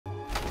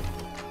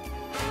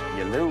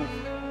You knew.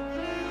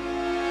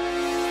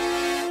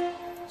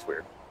 It's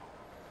weird.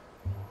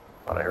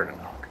 Thought I heard a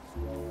knock.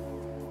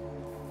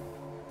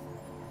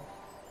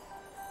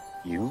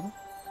 You?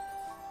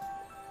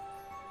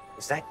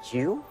 Is that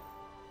you?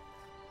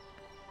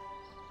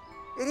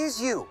 It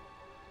is you.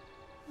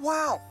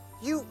 Wow,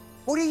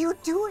 what are you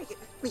doing?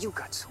 Well, you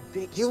got so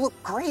big. You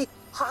look great.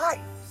 Hi.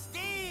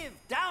 Steve,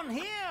 down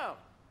here.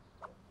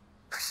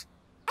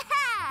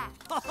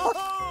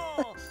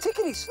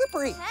 Tickety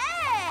slippery.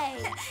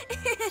 Hey!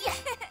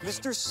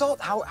 Mr. Salt,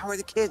 how are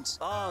the kids?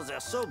 Oh, they're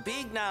so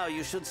big now.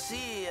 You should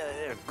see.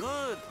 They're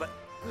good, but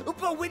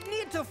we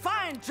need to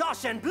find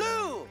Josh and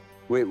Blue.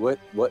 Wait, what?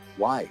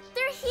 Why?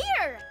 They're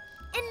here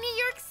in New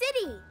York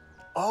City.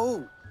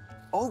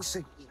 Oh,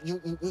 so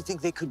you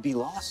think they could be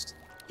lost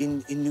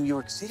in New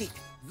York City?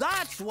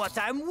 That's what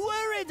I'm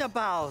worried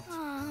about.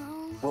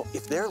 Oh. Well,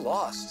 if they're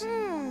lost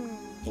in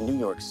New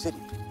York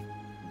City,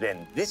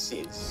 then this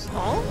is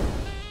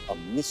a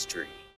mystery.